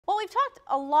we've talked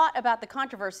a lot about the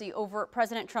controversy over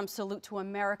President Trump's Salute to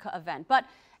America event, but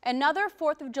another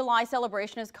 4th of July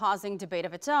celebration is causing debate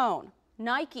of its own.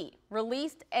 Nike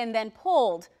released and then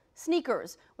pulled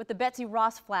sneakers with the Betsy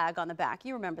Ross flag on the back.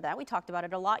 You remember that. We talked about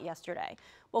it a lot yesterday.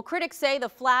 Well, critics say the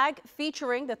flag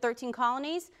featuring the 13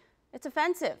 colonies, it's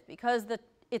offensive because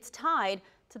it's tied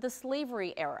to the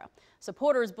slavery era.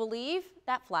 Supporters believe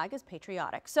that flag is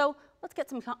patriotic. So let's get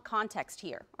some context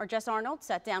here. Our Jess Arnold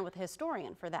sat down with a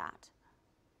historian for that.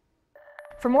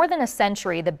 For more than a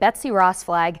century, the Betsy Ross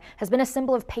flag has been a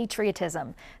symbol of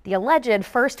patriotism, the alleged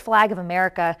first flag of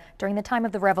America during the time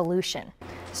of the Revolution.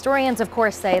 Historians, of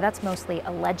course, say that's mostly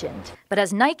a legend. But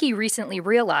as Nike recently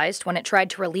realized when it tried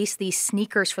to release these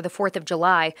sneakers for the 4th of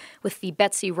July with the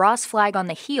Betsy Ross flag on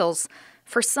the heels,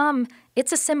 for some,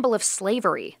 it's a symbol of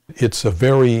slavery. It's a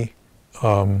very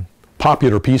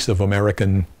popular piece of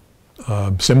American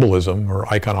symbolism or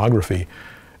iconography,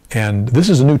 and this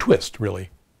is a new twist, really.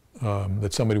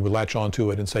 That somebody would latch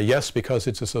onto it and say yes because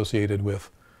it's associated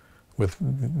with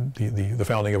the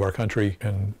founding of our country,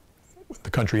 and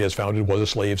the country as founded was a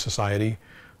slave society,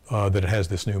 that it has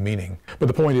this new meaning. But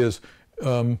the point is,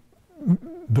 the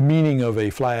meaning of a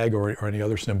flag or any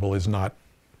other symbol is not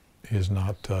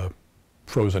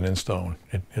frozen in stone.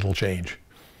 It'll change.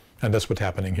 And that's what's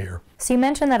happening here. So you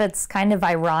mentioned that it's kind of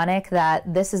ironic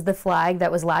that this is the flag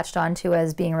that was latched onto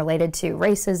as being related to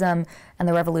racism and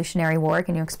the Revolutionary War.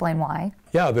 Can you explain why?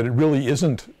 Yeah, that it really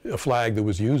isn't a flag that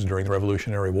was used during the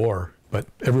Revolutionary War, but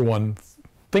everyone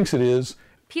thinks it is.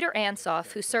 Peter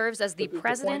Ansoff, who serves as the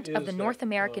president of the North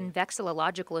American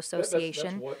Vexillological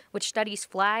Association, which studies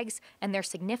flags and their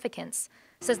significance,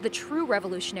 says the true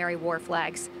Revolutionary War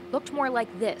flags looked more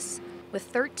like this, with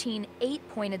 13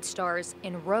 8-pointed stars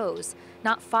in rows,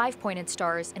 not 5-pointed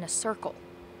stars in a circle.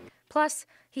 Plus,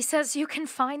 he says you can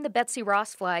find the Betsy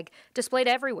Ross flag displayed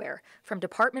everywhere, from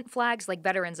department flags like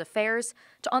Veterans Affairs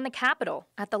to on the Capitol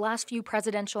at the last few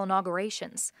presidential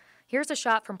inaugurations. Here's a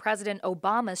shot from President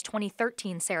Obama's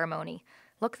 2013 ceremony.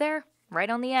 Look there, right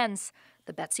on the ends,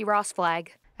 the Betsy Ross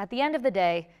flag. At the end of the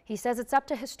day, he says it's up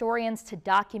to historians to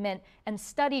document and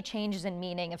study changes in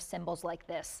meaning of symbols like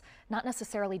this, not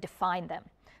necessarily define them.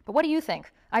 But what do you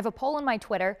think? I have a poll on my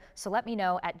Twitter, so let me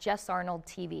know at Jess Arnold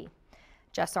TV.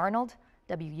 Jess Arnold,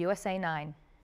 WUSA 9.